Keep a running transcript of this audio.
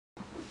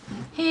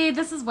Hey,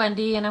 this is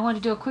Wendy, and I want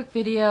to do a quick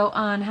video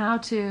on how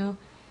to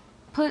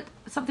put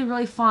something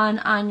really fun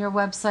on your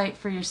website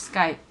for your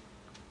Skype.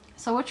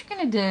 So what you're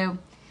going to do,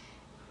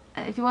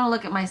 if you want to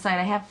look at my site,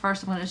 I'm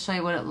going to show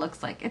you what it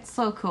looks like. It's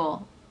so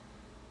cool.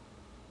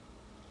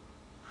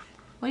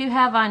 What you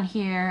have on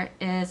here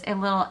is a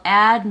little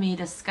Add Me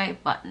to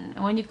Skype button,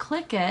 and when you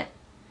click it,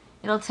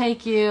 it'll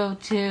take you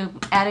to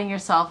adding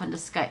yourself into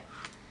Skype.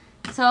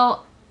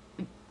 So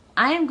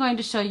I am going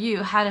to show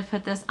you how to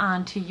put this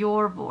onto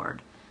your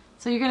board.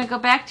 So you're going to go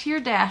back to your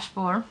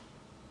dashboard.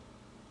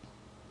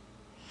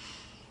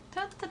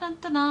 Dun, dun, dun,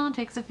 dun, dun. It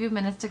takes a few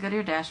minutes to go to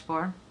your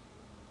dashboard.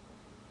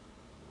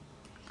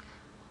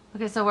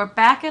 Okay, so we're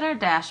back at our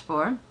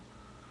dashboard.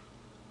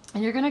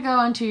 And you're going to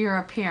go into your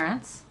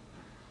appearance.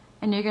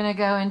 And you're going to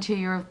go into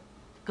your,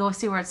 go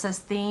see where it says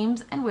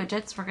themes and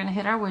widgets. We're going to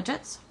hit our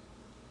widgets.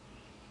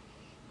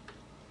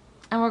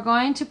 And we're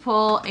going to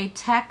pull a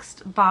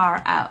text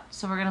bar out.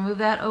 So we're going to move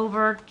that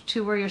over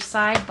to where your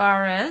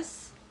sidebar is.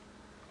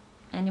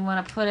 And you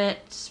want to put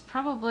it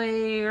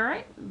probably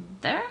right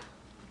there.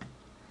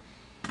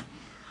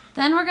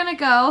 Then we're going to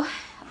go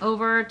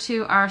over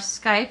to our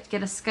Skype,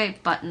 get a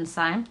Skype button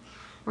sign.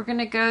 We're going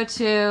to go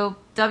to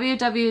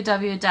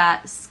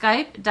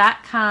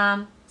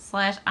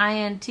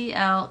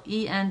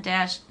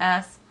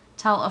www.skype.com/intlen-s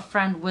tell a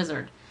friend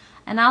wizard.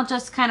 And I'll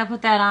just kind of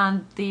put that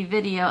on the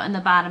video in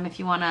the bottom if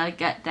you want to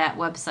get that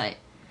website.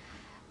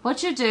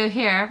 What you do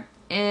here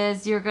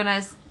is you're going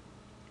to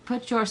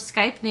put your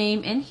Skype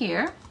name in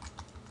here.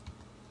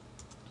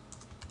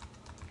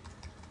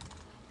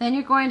 Then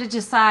you're going to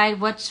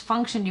decide which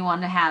function you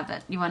want to have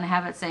it. You want to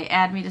have it say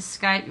add me to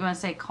Skype. You want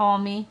to say call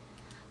me.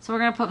 So we're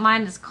going to put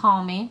mine as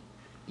call me.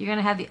 You're going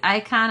to have the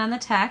icon on the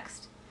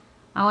text.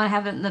 I want to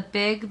have it in the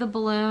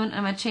balloon.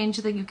 I'm going to change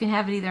it. You can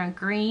have it either in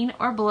green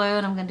or blue.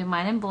 And I'm going to do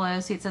mine in blue.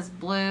 See, it says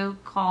blue,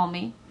 call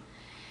me.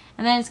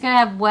 And then it's going to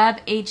have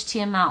web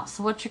HTML.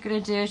 So what you're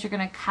going to do is you're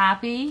going to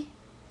copy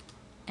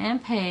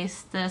and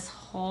paste this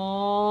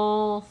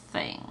whole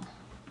thing.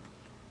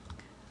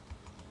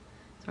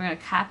 So we're going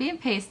to copy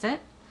and paste it.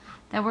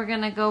 Then we're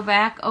going to go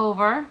back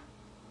over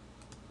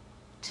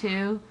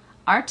to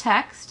our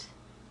text,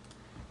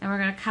 and we're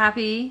going to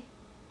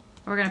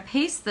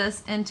paste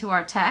this into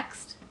our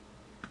text,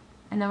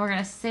 and then we're going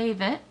to save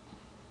it,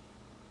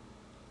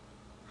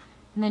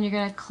 and then you're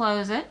going to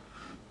close it.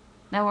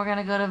 Then we're going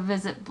to go to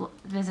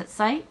visit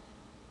site,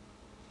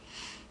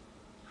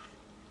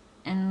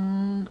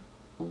 and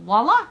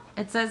voila,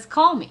 it says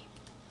call me.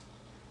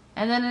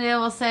 And then it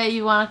will say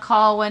you want to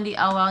call Wendy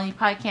Elwell. You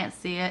probably can't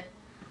see it.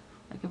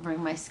 I can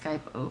bring my Skype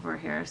over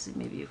here so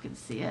maybe you can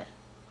see it.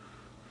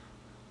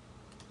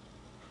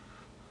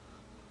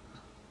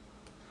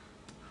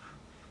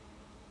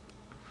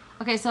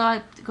 Okay, so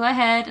I go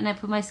ahead and I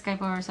put my Skype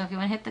over. So if you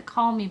want to hit the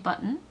call me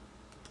button,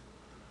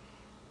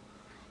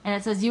 and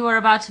it says you are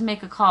about to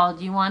make a call.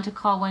 Do you want to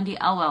call Wendy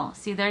Elwell?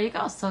 See, there you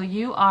go. So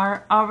you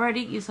are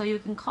already, so you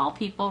can call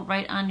people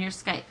right on your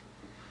Skype.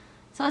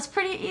 So it's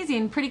pretty easy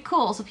and pretty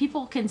cool. So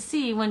people can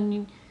see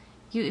when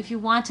if you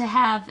want to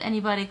have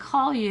anybody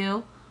call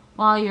you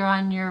while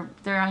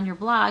they're on your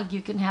blog,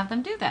 you can have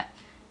them do that.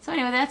 So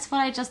anyway, that's what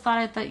I just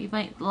thought you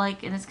might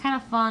like, and it's kind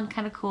of fun,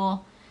 kind of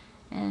cool.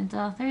 And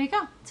there you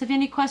go. So if you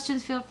have any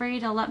questions, feel free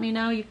to let me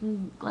know. You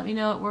can let me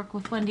know at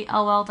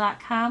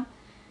workwithwendyelwell.com.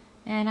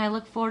 And I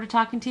look forward to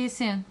talking to you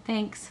soon.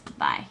 Thanks.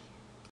 Bye.